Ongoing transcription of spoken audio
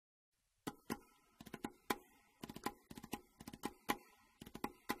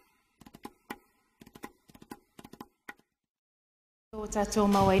Ko tātou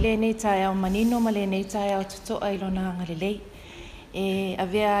mawaile nei tae au manino ma le nei tae au tutoa ilona ngalelei.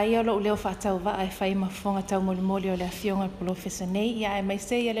 Avea ia lo leo whaatau waa e whai mafonga tau molimoli o le awhionga professor nei. Ia e mai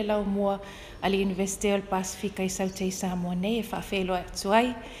se ia le lau mua a le University of Pasifika I Sautei Samoa nei e whaafelo e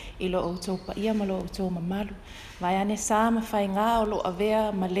atuai I lo outou pa ia ma lo outou mamalu. Vai ane sā ma whai ngā o lo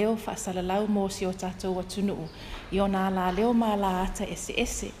avea ma leo whaasalalau mo si o tātou atunuu. I o nā la leo ma la ata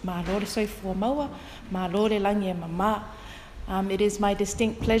ese ma lo le soifua maua, ma lo le langi e mama. It is my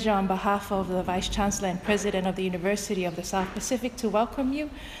distinct pleasure on behalf of the Vice-Chancellor and President of the University of the South Pacific to welcome you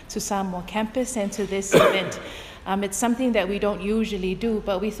to Samoa campus and to this event. It's something that we don't usually do,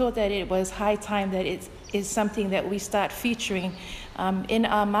 but we thought that it was high time that it is something that we start featuring in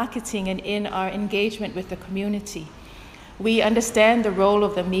our marketing and in our engagement with the community. We understand the role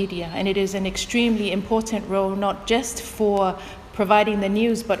of the media, and it is an extremely important role, not just for providing the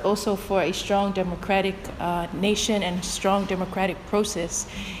news, but also for a strong democratic nation and strong democratic process.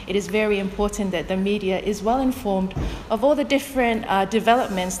 It is very important that the media is well informed of all the different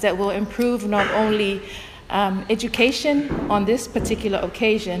developments that will improve not only education on this particular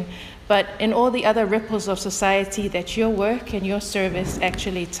occasion, but in all the other ripples of society that your work and your service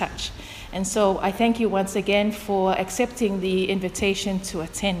actually touch. And so I thank you once again for accepting the invitation to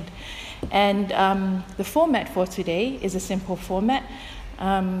attend. And the format for today is a simple format.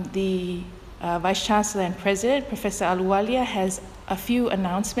 The Vice-Chancellor and President, Professor Ahluwalia, has a few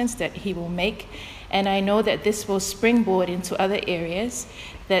announcements that he will make, and I know that this will springboard into other areas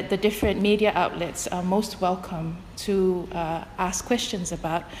that the different media outlets are most welcome to ask questions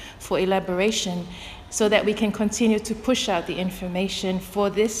about for elaboration so that we can continue to push out the information for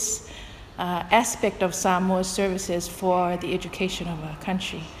this aspect of Samoa's services for the education of our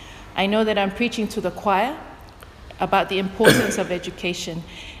country. I know that I'm preaching to the choir about the importance of education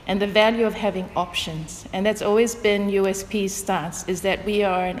and the value of having options. And that's always been USP's stance, is that we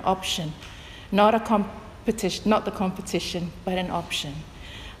are an option, not a competition, not the competition, but an option.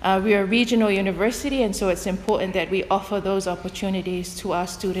 We are a regional university, and so it's important that we offer those opportunities to our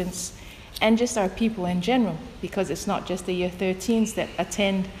students and just our people in general, because it's not just the year 13s that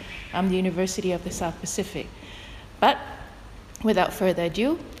attend the University of the South Pacific. But without further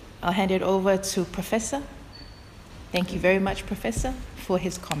ado, I'll hand it over to Professor. Thank you very much, Professor, for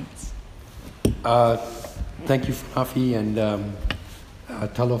his comments. Thank you, Fanaafi, and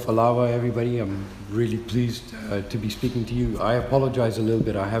Tootoooleaava, everybody. I'm really pleased to be speaking to you. I apologize a little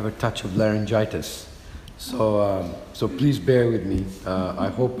bit. I have a touch of laryngitis, so please bear with me. I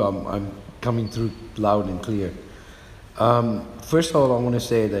hope I'm coming through loud and clear. First of all, I want to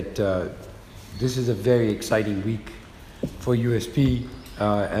say that this is a very exciting week for USP.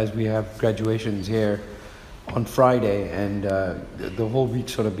 As we have graduations here on Friday, and the whole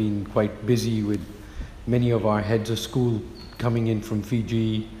week's sort of been quite busy with many of our heads of school coming in from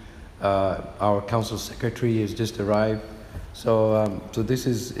Fiji. Our council secretary has just arrived, so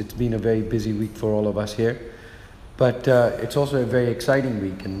it's been a very busy week for all of us here. But it's also a very exciting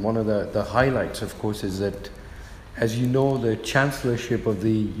week, and one of the highlights, of course, is that, as you know, the chancellorship of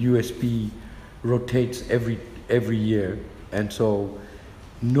the USP rotates every year, and so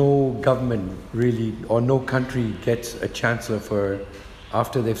no government really, or no country gets a chancellor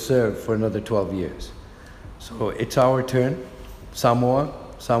after they've served for another 12 years. So it's our turn. Samoa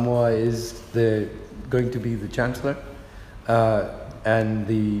is going to be the chancellor, and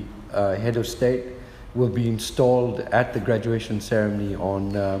the head of state will be installed at the graduation ceremony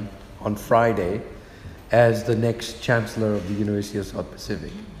on Friday as the next chancellor of the University of South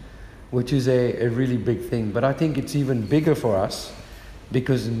Pacific, which is a really big thing. But I think it's even bigger for us,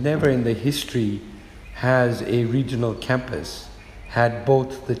 because never in the history has a regional campus had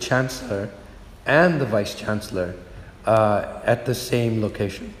both the chancellor and the vice-chancellor at the same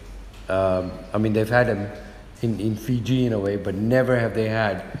location. I mean, they've had them in Fiji in a way, but never have they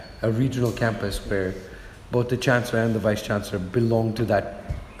had a regional campus where both the chancellor and the vice-chancellor belong to that,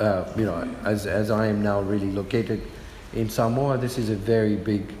 as I am now really located in Samoa. This is a very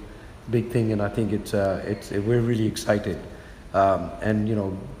big thing, and I think we're really excited. And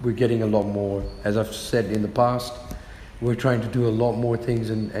we're getting a lot more, as I've said in the past, we're trying to do a lot more things,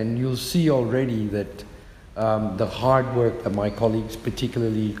 and you'll see already that the hard work that my colleagues,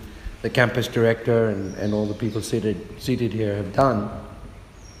 particularly the campus director and all the people seated here have done,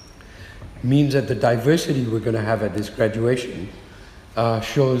 means that the diversity we're going to have at this graduation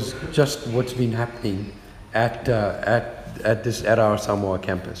shows just what's been happening at our Samoa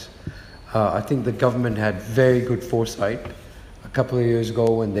campus. I think the government had very good foresight a couple of years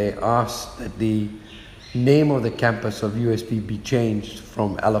ago when they asked that the name of the campus of USP be changed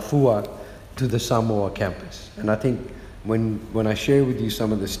from Alafua to the Samoa campus. And I think when I share with you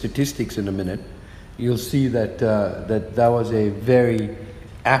some of the statistics in a minute, you'll see that that was a very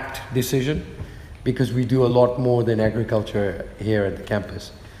apt decision, because we do a lot more than agriculture here at the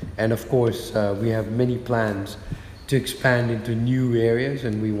campus. And of course, we have many plans to expand into new areas,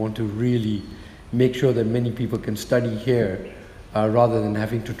 and we want to really make sure that many people can study here rather than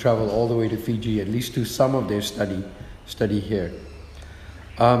having to travel all the way to Fiji, at least do some of their study here.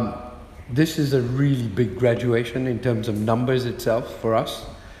 This is a really big graduation in terms of numbers itself for us.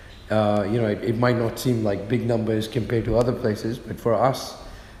 It might not seem like big numbers compared to other places, but for us,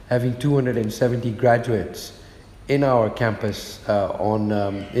 having 270 graduates in our campus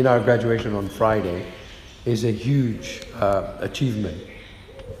in our graduation on Friday is a huge achievement.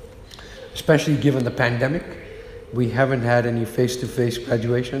 Especially given the pandemic, we haven't had any face-to-face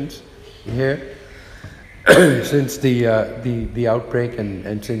graduations here since the outbreak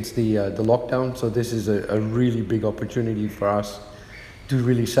and since the lockdown. So this is a really big opportunity for us to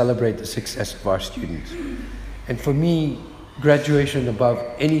really celebrate the success of our students. And for me, graduation above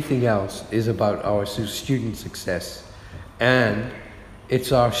anything else is about our student success. And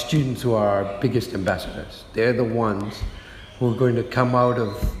it's our students who are our biggest ambassadors. They're the ones who are going to come out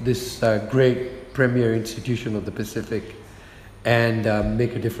of this great premier institution of the Pacific and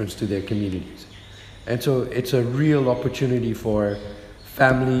make a difference to their communities. And so it's a real opportunity for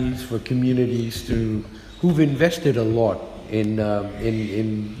families, for communities who've invested a lot in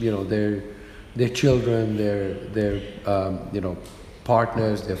their children, their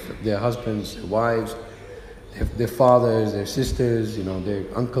partners, their husbands, their wives, their fathers, their sisters, their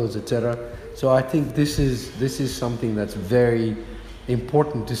uncles, etc. So I think this is something that's very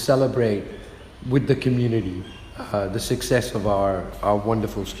important to celebrate with the community, the success of our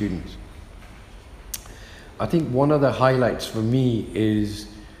wonderful students. I think one of the highlights for me is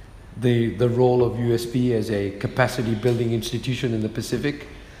the role of USP as a capacity building institution in the Pacific.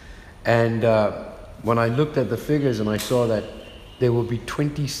 And when I looked at the figures and I saw that there will be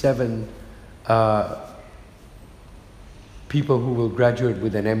 27 people who will graduate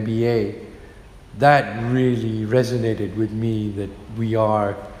with an MBA, that really resonated with me, that we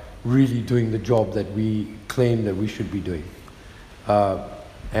are really doing the job that we claim that we should be doing.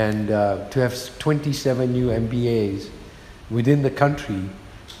 And to have 27 new MBAs within the country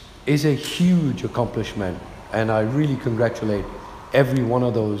is a huge accomplishment, and I really congratulate every one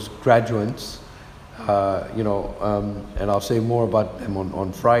of those graduates. And I'll say more about them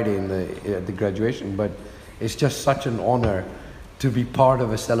on Friday at the graduation, but it's just such an honor to be part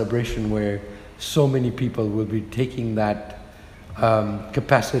of a celebration where so many people will be taking that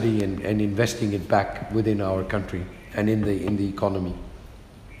capacity and investing it back within our country and in the economy.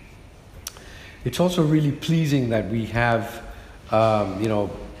 It's also really pleasing that we have,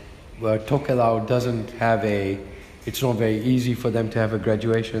 Tagaloa doesn't have it's not very easy for them to have a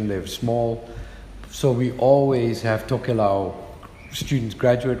graduation. They're small. So we always have Tagaloa students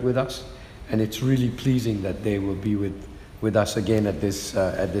graduate with us, and it's really pleasing that they will be with us again at this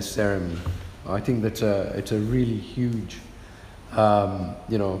ceremony. I think it's a really huge,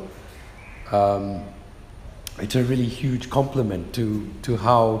 it's a really huge compliment to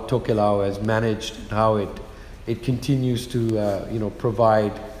how Tagaloa has managed and how it continues to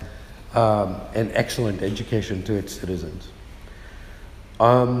provide an excellent education to its citizens.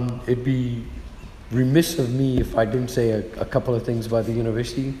 It'd be remiss of me if I didn't say a couple of things about the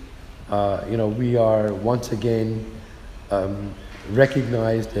university. We are once again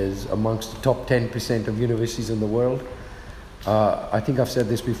recognized as amongst the top 10% of universities in the world. I think I've said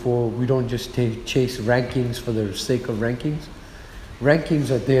this before, we don't just chase rankings for the sake of rankings. Rankings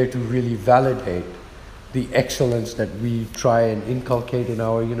are there to really validate the excellence that we try and inculcate in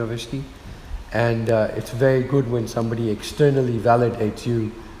our university. And it's very good when somebody externally validates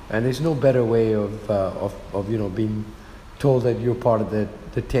you, and there's no better way of being told that you're part of the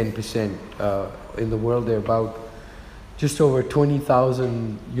 10% in the world. There are about just over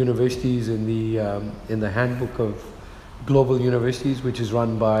 20,000 universities in the Handbook of Global Universities, which is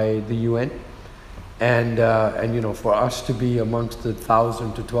run by the UN, and for us to be amongst the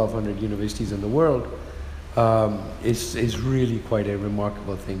 1,000 to 1,200 universities in the world is really quite a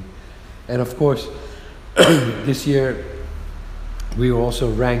remarkable thing. And of course, this year we were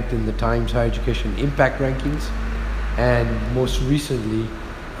also ranked in the Times Higher Education Impact Rankings, and most recently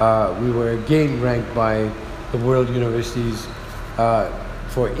we were again ranked by the World Universities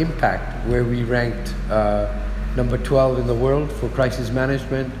for Impact, where we ranked number 12 in the world for crisis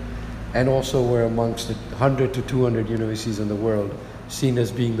management, and also we're amongst the 100 to 200 universities in the world seen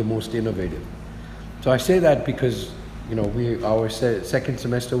as being the most innovative. So I say that because our second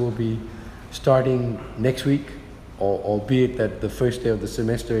semester will be starting next week albeit that the first day of the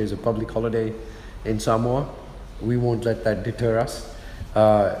semester is a public holiday in Samoa, we won't let that deter us.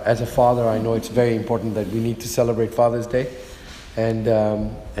 As a father, I know it's very important that we need to celebrate Father's Day, and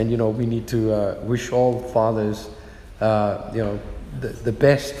you know, we need to wish all fathers, you know, the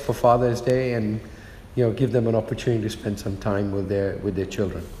best for Father's Day, and you know, give them an opportunity to spend some time with their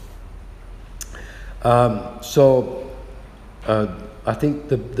children. I think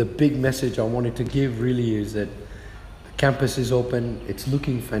the big message I wanted to give really is that the campus is open. It's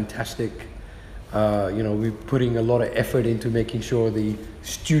looking fantastic. You know, we're putting a lot of effort into making sure the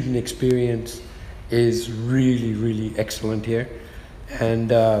student experience is really, really excellent here.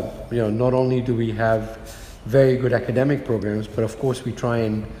 And you know, not only do we have very good academic programs, but of course we try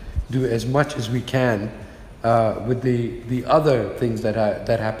and do as much as we can with the other things that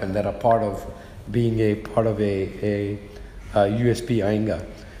happen, that are part of being a part of a USP Ainga.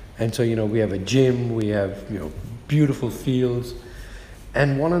 And so, you know, we have a gym, we have, you know, beautiful fields.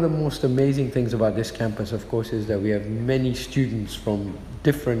 And one of the most amazing things about this campus, of course, is that we have many students from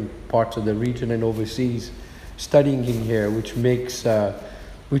different parts of the region and overseas studying in here, which makes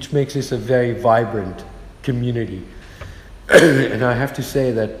this a very vibrant community. And I have to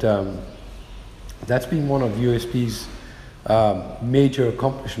say that that's been one of USP's major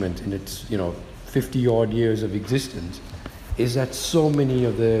accomplishments in its, you know, 50-odd years of existence, is that so many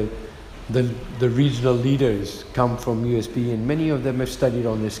of the regional leaders come from USP, and many of them have studied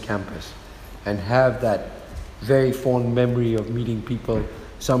on this campus and have that very fond memory of meeting people.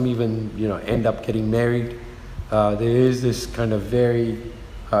 Some even, you know, end up getting married. There is this kind of very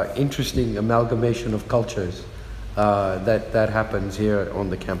interesting amalgamation of cultures that happens here on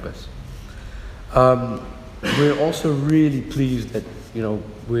the campus. We're also really pleased that, you know,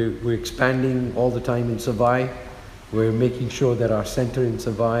 we're expanding all the time in Savai. We're making sure that our center in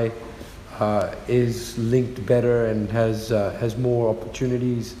Savai is linked better and has more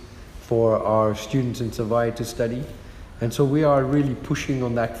opportunities for our students in Savai to study. And so we are really pushing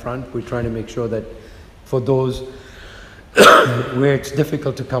on that front. We're trying to make sure that for those where it's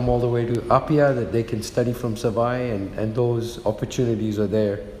difficult to come all the way to Apia, that they can study from Savai, and those opportunities are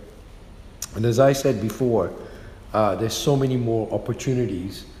there. And as I said before, there's so many more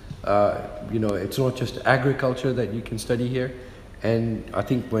opportunities. You know, it's not just agriculture that you can study here. And I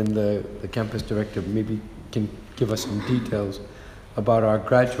think when the campus director maybe can give us some details about our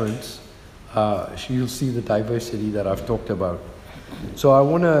graduates, you'll see the diversity that I've talked about. So I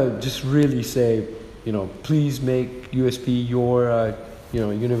want to just really say, you know, please make USP your, you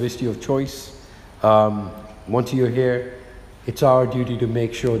know, university of choice. Once you're here, it's our duty to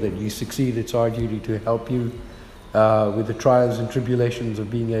make sure that you succeed. It's our duty to help you with the trials and tribulations of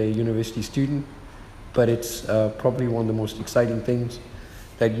being a university student. But it's probably one of the most exciting things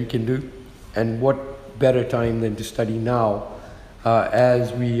that you can do. And what better time than to study now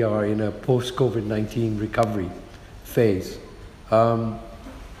as we are in a post-COVID-19 recovery phase.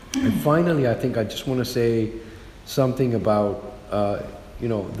 And finally, I think I just want to say something about you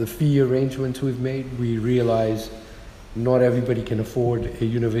know, the fee arrangements we've made. We realize not everybody can afford a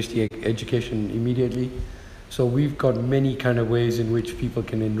university education immediately. So we've got many kind of ways in which people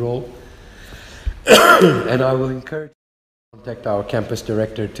can enroll. And I will encourage you to contact our campus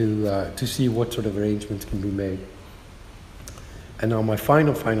director to see what sort of arrangements can be made. And now my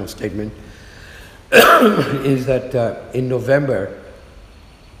final statement is that in November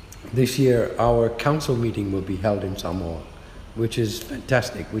this year, our council meeting will be held in Samoa, which is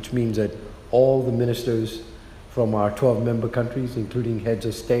fantastic, which means that all the ministers from our 12 member countries, including heads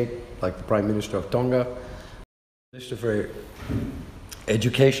of state, like the Prime Minister of Tonga, Minister for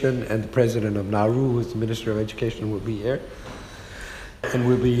Education, and the President of Nauru, who is the Minister of Education, will be here. And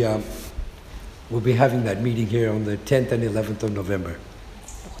we'll be having that meeting here on the 10th and 11th of November.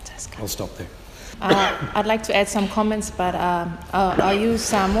 I'll stop there. I'd like to add some comments, but I'll use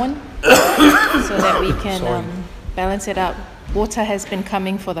Samoan so that we can balance it out. Water has been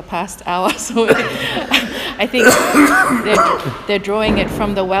coming for the past hour, so I think they're drawing it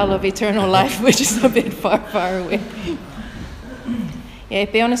from the well of eternal life, which is a bit far away. E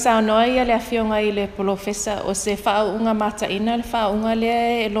pe ona sa noa ia le afionga I le polofesa o se whaunga mataina le whaunga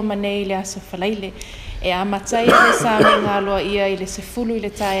le loma nei le aso whalaile. E a matai le sa me ngaloa ia I le sefulu I le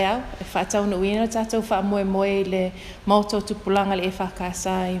tae au, e whaatau na uina tātou wha moe I le mautou tupulanga le e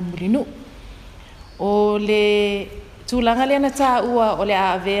whakasa I mulinu. O le tūlanga le ana tā ua o le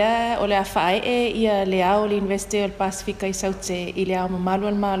aavea o le a whae ia le au le University of Pasifika I Saute I le au mamalu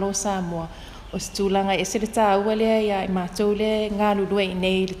an malo Samoa. O se tūlanga e se le tā ua lea ia I mātou le ngā lulua I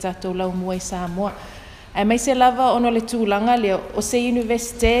nei le tātou lau mua I Samoa. Ai mai se lava ono le tūlanga leo o se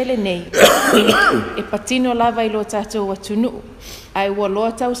universite le nei. E patino lava I lo tātou watunu. Ai ua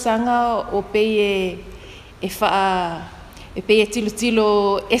loa tausanga o pei e faa e pei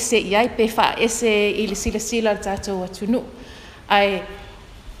tilo ese iai pe faa ese I le sila tātou watunu. Ai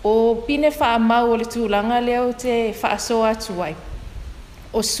o pine faa mau o le tūlanga leo te faa soa tuai.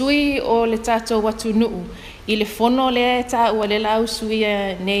 O sui o le tātou watunu I le fono le tā ua le lau sui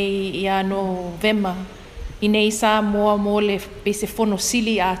nei ia November. I nei Samoa mo le pe se fono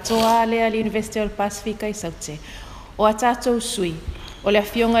sili a toa le al University of Pacifica I saute. O a tātou sui, o le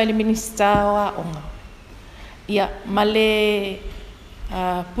afionga I le ministawa onga. Ia, ma le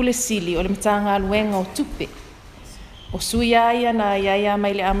pule sili o le matanga aluenga o tupe. O sui ia na ia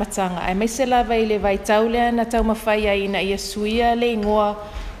mai le amatanga. Ai mai se lava I le vaitau lea na tau mawhai ai na ia suia le ingoa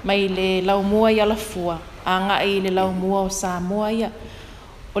mai le laumua I Alafua. Anga I le laumua o Samoa ia.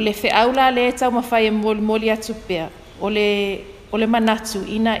 O le feaula le tau mawhai e moli atu pea. O le manatu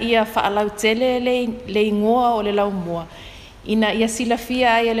ina ia whaalau tele le ingoa o le laumua. Ina ia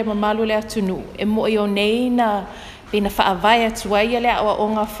silafia ai le mamalu le atunu. E mo I o nei na pina whaavai atu ai le awa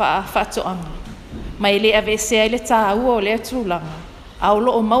onga whaatoanga. Mai le ave se ai le tā ua o le atulanga. Au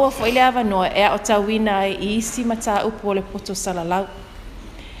lo o maua fo I le avanoa e o tauina I isi mata upu o le poto salalau.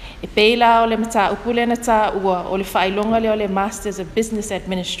 E peila o le mata upu le na tā ua o le whailonga le o le Masters of Business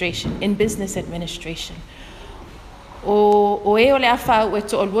Administration, in Business Administration. O e o le awhau e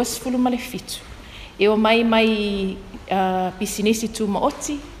to o luas fulu ma le fitu. E o mai pisinisi tu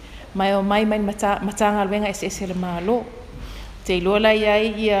maoti, mai o mai matanga alwenga ese le malo. Te ilola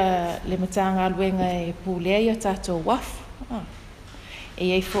iai ia le matanga alwenga e pulea ia tātou wafu. E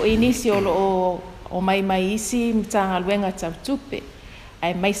iai fo inisi o mai isi matanga alwenga tau tupe.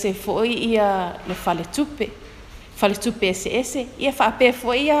 Ai mai se foi ia le fale tupe ese ia whaape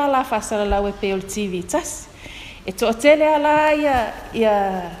foi ia la whasara lau e pe o TV tas. E to tele ala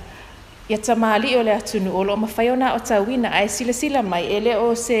ia tamali o le atunu o lo mawhaiona o tauina ai sila mai ele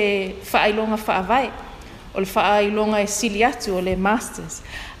o se whaailonga whaavai o le whaailonga e sili atu o le Masters.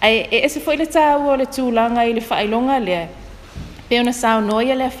 Ai ese foi le tau o le tūlanga I le whaailonga lea. Pe ona sao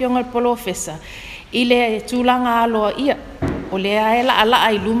noia le afionga le polofesa I le tūlanga aloa ia. O le aela ala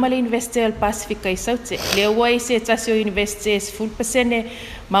ai luma le University of Pacifica I saute. Le ua I se tasio University es full pasene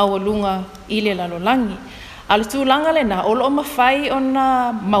maua lunga I le lalolangi. A le tūlanga le na, o lo mawhai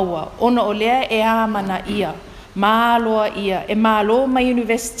ona maua, ona o lea e amana ia, maaloa ia, e maalo mai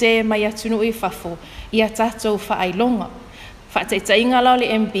University mai atunu I fafo, ia tātou whaailonga. Whaataitainga lau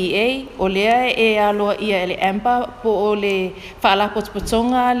le MBA, o lea e aloa ia le AMBA, po o le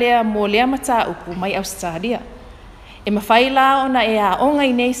whaalapotopotonga lea mo lea mata upu mai Australia. E mawhai la ona e a onga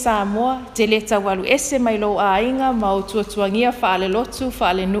I nei Samoa, te le tawalu ese mai lo a inga ma o tuatuangia whaale lotu,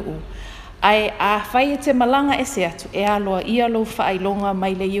 whaale nuu. Ai a whai te malanga ese atu, e aloa ia lo whaailonga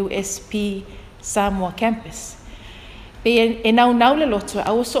mai le USP Samoa Campus. Pe e nau le lotu,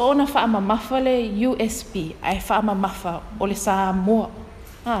 a oso ona whaamamafa le USP, ai whaamamafa o le Samoa.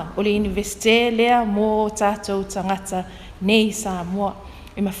 O le universite lea mo tātou tangata nei Samoa.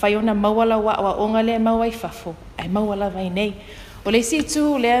 E mawhai ona mauala wa onga lea mawai fafo. Ai mauala vai nei. O le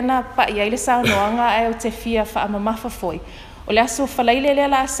situ lea na pa ia I le saunoanga ai o te fia whaamamafa foi. O le aso whalaile lea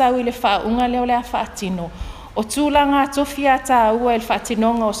la asau I le whaunga lea o lea whaatino. O tūlanga tofia tā ua I le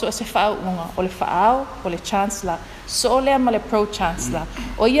whaatinonga o so se whaunga. O le whaau, o le Chancellor. So lea ma le Pro-Chancellor.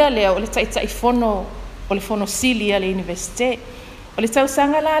 O ia lea o le taitai fono, o le fono sili a le universite. O le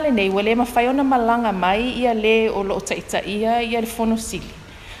tausanga la le nei, wa le mawhai ona malanga mai ia le o lo taitai ia le fono sili.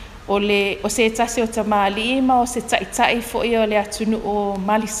 O se tase o tamali ma o se taitai fo ia o le atunu o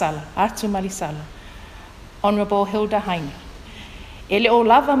Malisala, atu Malisala. Honorable Hilda Haina. Ele o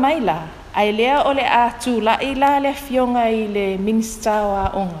lava mai la, ai lea o le atu la I la le fionga I le minista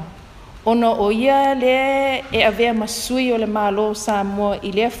wa onga. Ono o ia le e avea masui o le malo Samoa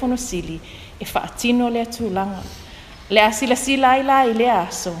I le fono sili, e whaatino le atulanga. Le asila I la I le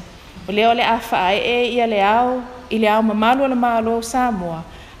aso. O le o le awha e ia le au, I le au mamalu o le malo Samoa,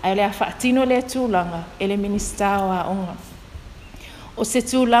 ai le whaatino le atulanga, e le minista wa onga. O se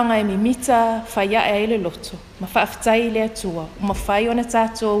tūlanga e mimita whaia e le loto, ma whaafitai le atua, o ma whai ona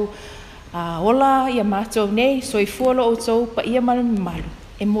tātou ola ia mātou nei, so I fuolo o tau pa ia malu,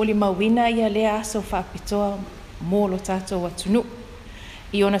 e moli mawina ia le aso whaapitoa mōlo tātou atunu,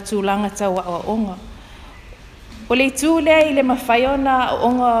 I ona tūlanga tau a onga. O le tū lea I le mawhai ona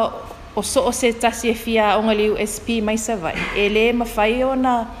onga o so o se tasi e fia onga le USP mai savai, e le mawhai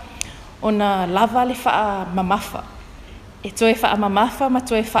ona lava le wha mamafa. E toe wha mamafa ma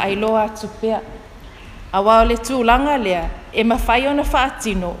toe wha ailoa atu pea. Awa o le tūlanga lea, e mawhai ona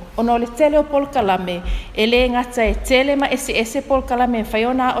whaatino, ona o le tele o polkalame, e le ngata e tele ma ese polkalame e whai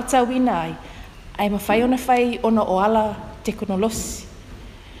ona o tauina ai, ai mawhai ona whai ona o ala teknolosi.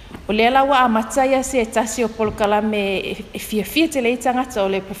 O le ala wa a mataya se e tasi o polkalame e fia te le tangata o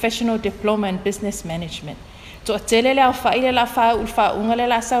le Professional Diploma in Business Management. To a tele le au whaile la wha ulfa unga le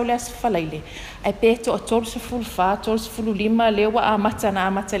la sau le asfalaile. Ai pe to a tolse fulu wha, tolse fulu lima, le wa a mata na a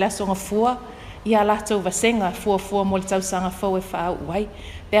mata le asonga fua, ia lato vasenga fua mo le tausanga fau e wha uai,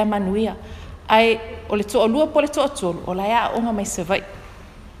 pea manuia. Ai o le to a lua po le to a tolu, o la ea onga mai se vai.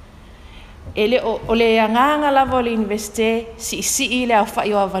 O le anganga lava o le universite, si le au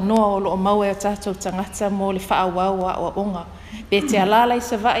whai o avanoa o lo o maue o tātou tangata mo le wha wau o onga. Pe te alala i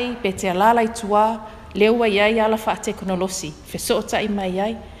se vai, pe te alala i tua, leua iai ala wha teknolosi, whesota i mai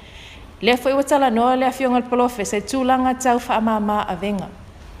iai. Le fwoi watala noa le awhionga le polofe, se tūlanga tau wha mama a venga.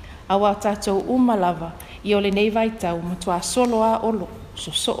 Awa tātou umalava, i o le nei vai tau, matua solo a olo,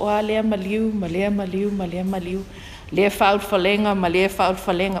 so a lea maliu, lea whaulwhalenga, ma lea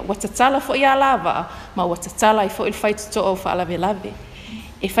whaulwhalenga. Watatala fo i a lava, ma watatala i fo il whaitu to o whaalave.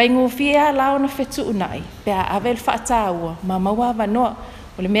 E whaingu fia lao na whetu unai, pea avel whaataua, ma maua wanoa,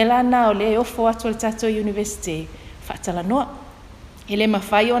 o le mela na o le ofo atu le tātou universite, whaatala noa. E le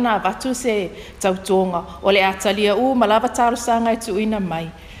mawhai ona avatu se tautonga, o le atalia malava taro sanga e tuina mai.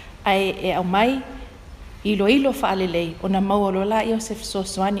 Ai e au mai, ilo whaalelei, o na maua la i o se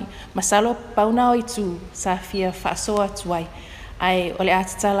fisosoani, masalo pauna o itu, sa fia whaasoa tuai. Ai o le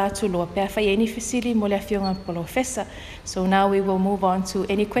atatala atu loa, pea whai eni fisili mo le awhionga polofesa. So now we will move on to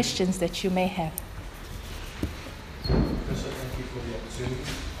any questions that you may have. Professor, thank you for the opportunity.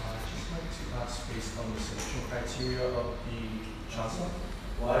 I'd just like to ask, based on the selection criteria of the Chancellor,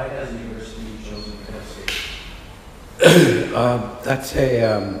 why has the university chosen Fanaafi? That's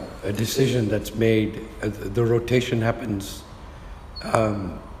a decision that's made. The rotation happens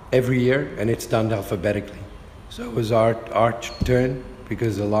every year, and it's done alphabetically. So it was our turn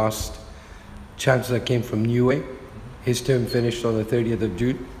because the last chancellor came from Niue. His term finished on the 30th of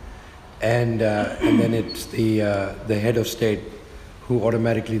June, and then it's the head of state who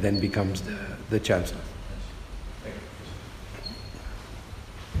automatically then becomes the chancellor.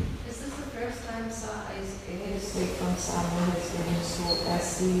 Is this the first time a head of state from Samoa has been installed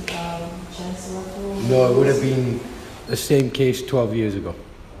as the chancellor? No, it would have been the same case 12 years ago.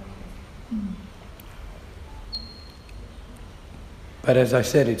 But as I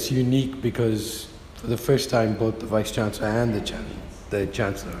said, it's unique because for the first time, both the Vice-Chancellor and the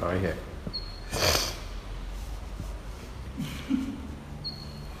Chancellor are here.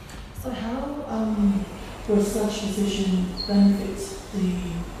 So how will such decision benefit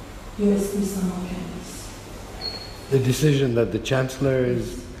the USP Samoa campus? The decision that the Chancellor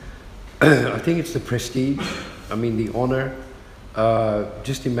is, I think it's the prestige, I mean the honor.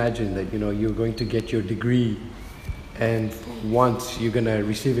 Just imagine that, you're going to get your degree, and once you're going to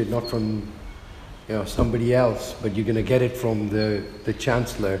receive it not from somebody else, but you're going to get it from the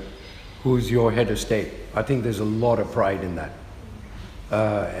Chancellor, who's your head of state. I think there's a lot of pride in that.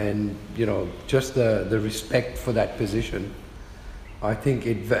 And just the respect for that position, I think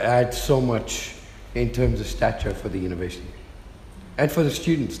it adds so much in terms of stature for the university. And for the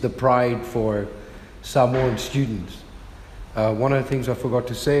students, the pride for Samoan students. One of the things I forgot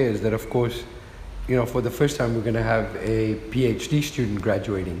to say is that, of course, for the first time we're going to have a PhD student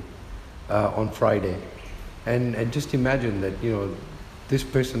graduating on Friday. And just imagine that, this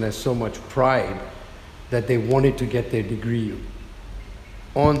person has so much pride that they wanted to get their degree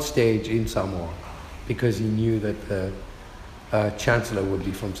on stage in Samoa because he knew that the Chancellor would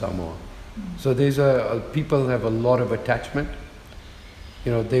be from Samoa. So there's people have a lot of attachment.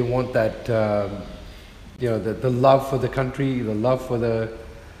 They want that, the love for the country, the love for the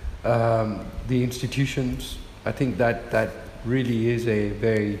institutions. I think that really is a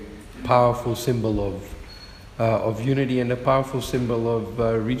very powerful symbol of unity and a powerful symbol of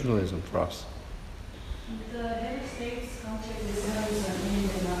regionalism for us. The head of state's contract is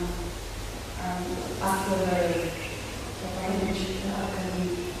ended after the upcoming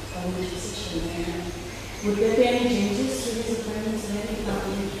decision. Would there be any changes to his appointments?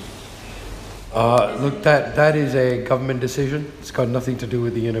 Look, that is a government decision. It's got nothing to do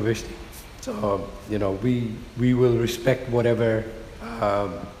with the university. So, we will respect whatever,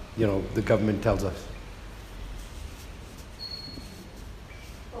 the government tells us.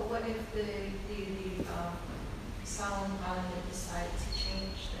 But what if the Samoan Parliament decided to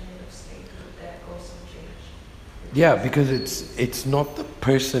change the head of state? Would that also change? Yeah, because it's not the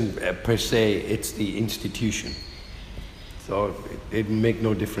person per se, it's the institution. So it make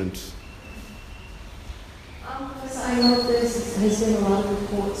no difference. I know there's been a lot of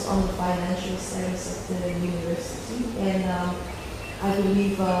reports on the financial status of the university, and I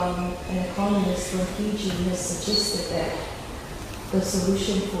believe an economist from Fiji has suggested that the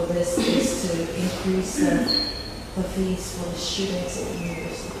solution for this is to increase the fees for the students at the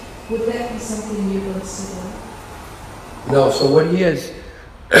university. Would that be something you consider? No, so what he is,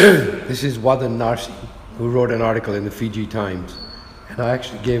 this is Wadan Narsi, who wrote an article in the Fiji Times. And I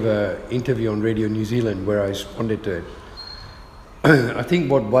actually gave an interview on Radio New Zealand where I responded to it. I think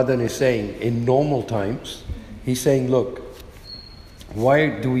what Wadan is saying, in normal times, he's saying, look,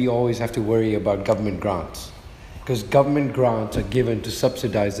 why do we always have to worry about government grants? Because government grants are given to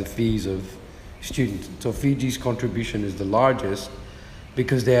subsidize the fees of students. So Fiji's contribution is the largest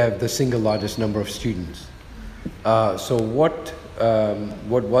because they have the single largest number of students. So what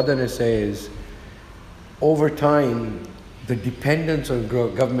Wadan is saying is, over time, the dependence on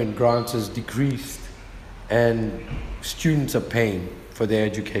government grants has decreased and students are paying for their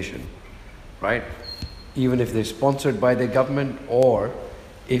education, right? Even if they're sponsored by the government or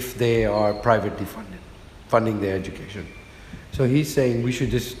if they are privately funding their education. So he's saying we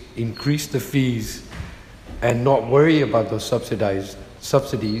should just increase the fees and not worry about those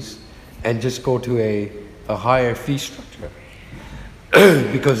subsidies and just go to a higher fee structure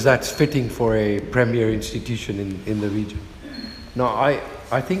because that's fitting for a premier institution in the region. Now,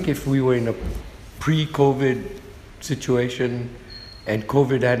 I think if we were in a pre-COVID situation and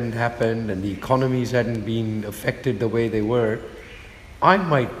COVID hadn't happened and the economies hadn't been affected the way they were, I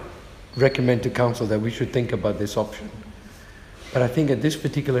might recommend to council that we should think about this option. But I think at this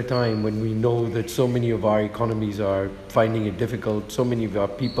particular time, when we know that so many of our economies are finding it difficult, so many of our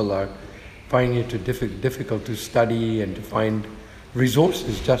people are finding it difficult to study and to find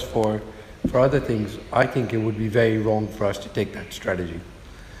resources just for other things, I think it would be very wrong for us to take that strategy.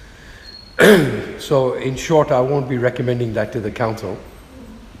 So in short, I won't be recommending that to the council.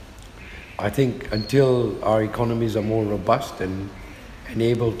 I think until our economies are more robust and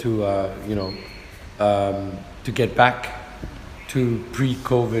able to, to get back to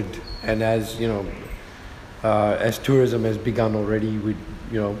pre-COVID, and as tourism has begun already, with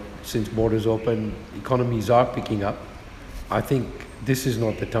since borders open, economies are picking up. I think this is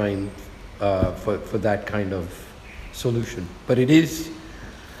not the time for that kind of solution. But it is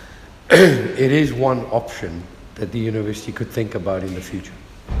one option that the university could think about in the future.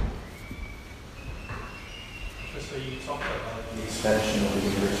 So you talked about the expansion of the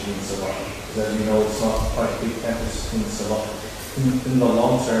university in Samoa. As you know, it's not quite a big campus in Samoa. In the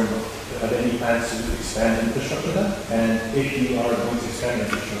long term, are there any plans to expand infrastructure there? And if you are going to expand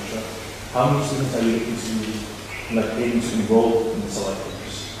infrastructure, how many students are you looking to aim to enroll in the select course?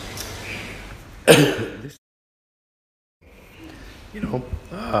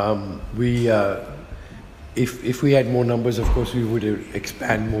 If we had more numbers, of course, we would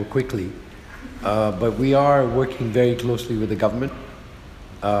expand more quickly. But we are working very closely with the government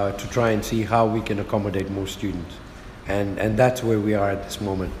to try and see how we can accommodate more students. And that's where we are at this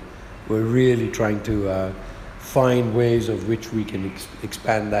moment. We're really trying to find ways of which we can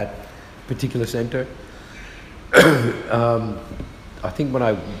expand that particular center. I think when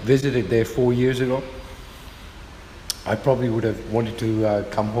I visited there 4 years ago, I probably would have wanted to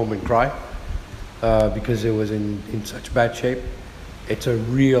come home and cry because it was in such bad shape. It's a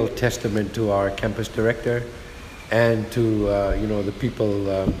real testament to our campus director and to the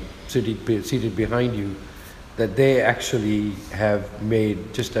people seated behind you, that they actually have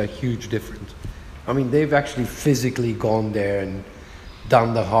made just a huge difference. I mean, they've actually physically gone there and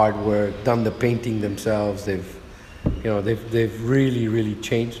done the hard work, done the painting themselves. They've really, really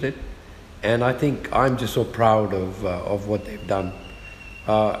changed it. And I think I'm just so proud of what they've done.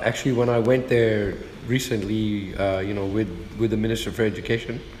 Actually, when I went there recently, with the Minister for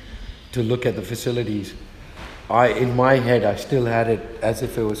Education to look at the facilities, in my head, I still had it as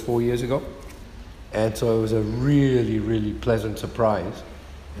if it was 4 years ago. And so it was a really, really pleasant surprise.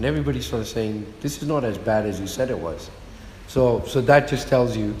 And everybody's sort of saying, this is not as bad as you said it was. So that just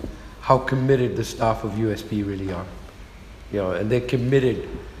tells you how committed the staff of USP really are. And they're committed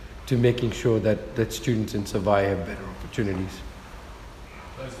to making sure that students in Savai have better opportunities.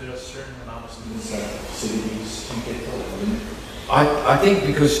 Is there a certain amount of students that facilities can get for? I think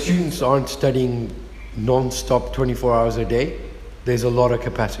because students aren't studying non-stop 24 hours a day, there's a lot of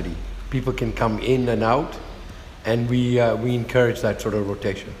capacity. People can come in and out, and we encourage that sort of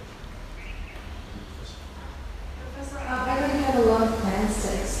rotation. Professor, I know you have a lot of plans to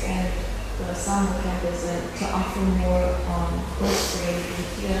expand the Samoa campus and to offer more course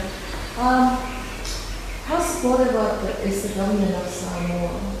here. How supportive is the government of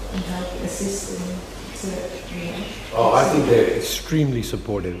Samoa in helping assisting Oh, I think they're extremely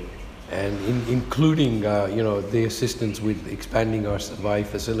supportive, and including the assistance with expanding our Survive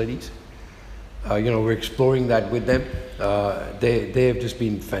facilities. We're exploring that with them. They have just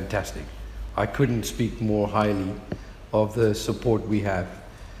been fantastic. I couldn't speak more highly of the support we have,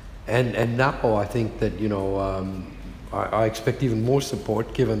 and now I think that I expect even more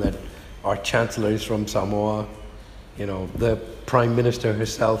support, given that our Chancellor is from Samoa. The Prime Minister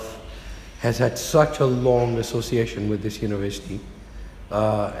herself has had such a long association with this university,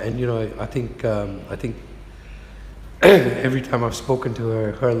 and I think every time I've spoken to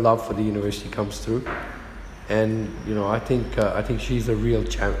her, her love for the university comes through, and I think she's a real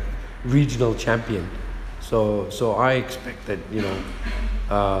regional champion. So I expect that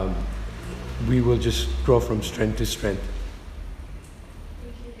we will just grow from strength to strength.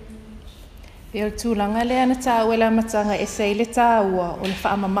 Peo tūlanga lea na tāua la matanga e sei le tāua o le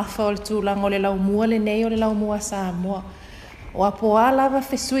whaamamafa o le tūlanga o le laumua le nei o le laumua Samoa. O apoa lava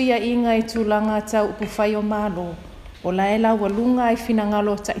whesuia inga i tūlanga tau upufai o malo. O la e lau walunga i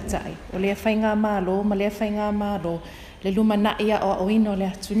finangalo taitai. O lea whainga malo, ma lea whainga malo, le luma naia o oino le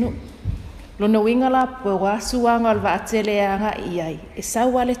atunu. Lona winga la po wasuanga o le vaatele anga iai. E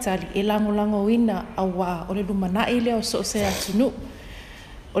saua le tali e langolango ina a wā o le luma nai lea o so se atunu.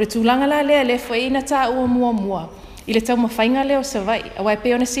 O le tūlanga la lea le whaina tā ua mua. I le tau mawhainga leo savai, a wai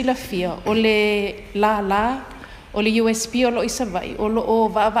peo na sila fia, o le la, o le USP o lo i savai, o lo o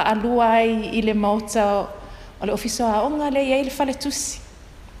va alua ai i le mauta, o le ofiso a onga le iei le fale tusi.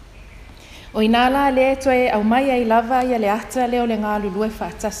 O ina la le toe au mai ai lava ia le ata leo le ngā lulue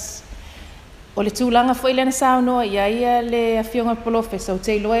whātas. O le tūlanga fo ile na sao noa ia le awhionga polofesa, o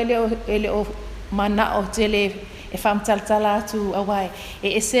te iloa ele o mana o te le e whamtaltala atu awai.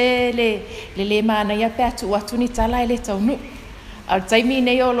 E se le mana ia pe atu atu ni tala ele taunu. Al taimi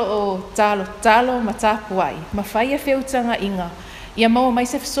nei olo o talo ma tapu ai. Ma whai e whiutanga inga. Ia maua mai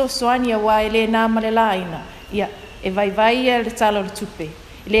se whasosoani awai le nā male laina. Ia e vai e le talo le tupe.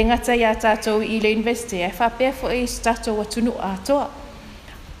 Le ngata ia tātou i le university. E whapea fo e stato atunu a toa.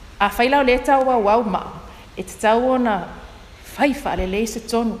 A whailau le tau wau ma. E te tau ona whaifa le se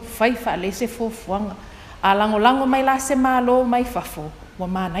tonu. Whaifa le se fofuanga. A lango mai la se malo mai fafo, wa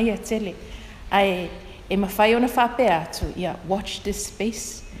mana ia tele. Ai e mawhai ona whapea atu, ia watch this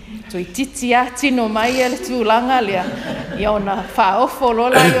space. To I titi atino mai ele tūlanga lea. Ia ona whaofo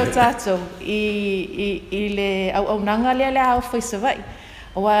lola i o tātou i le au nanga lea au whaisawai.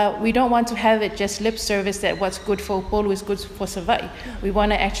 We don't want to have it just lip service that what's good for Upolu is good for Savai. We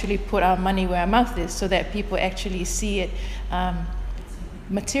want to actually put our money where our mouth is so that people actually see it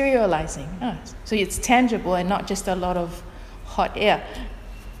materializing. So it's tangible and not just a lot of hot air.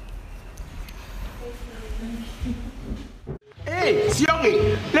 Hey,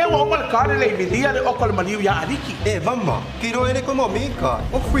 Siongi, le wa mal kare le midia le okol maliu ya ariki. Mama, kiro ene como mika.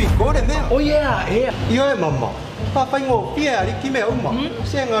 O free go de Oh yeah. Yo mama. Papa ngo pia ariki me uma.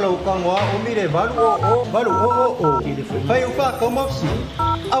 Senga lo kangwa o mire balu o. Pai upa como si.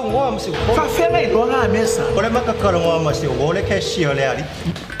 Au ngo am si. Fa fela i dona mesa. Ore makakaro ngo am si o le keshi ole ari.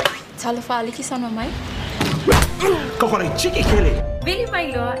 Talofa aliki sana mai. Kokore chiki kele. Vili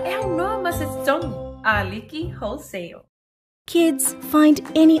mai loa e au noa masatong aliki wholesale. Kids find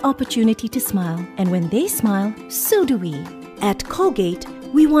any opportunity to smile, and when they smile, so do we. At Colgate,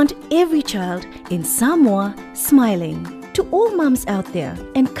 we want every child in Samoa smiling. To all mums out there,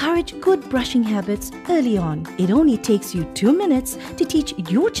 encourage good brushing habits early on. It only takes you 2 minutes to teach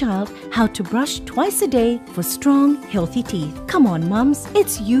your child how to brush twice a day for strong, healthy teeth. Come on, mums,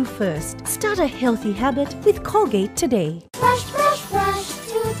 it's you first. Start a healthy habit with Colgate today. Brush.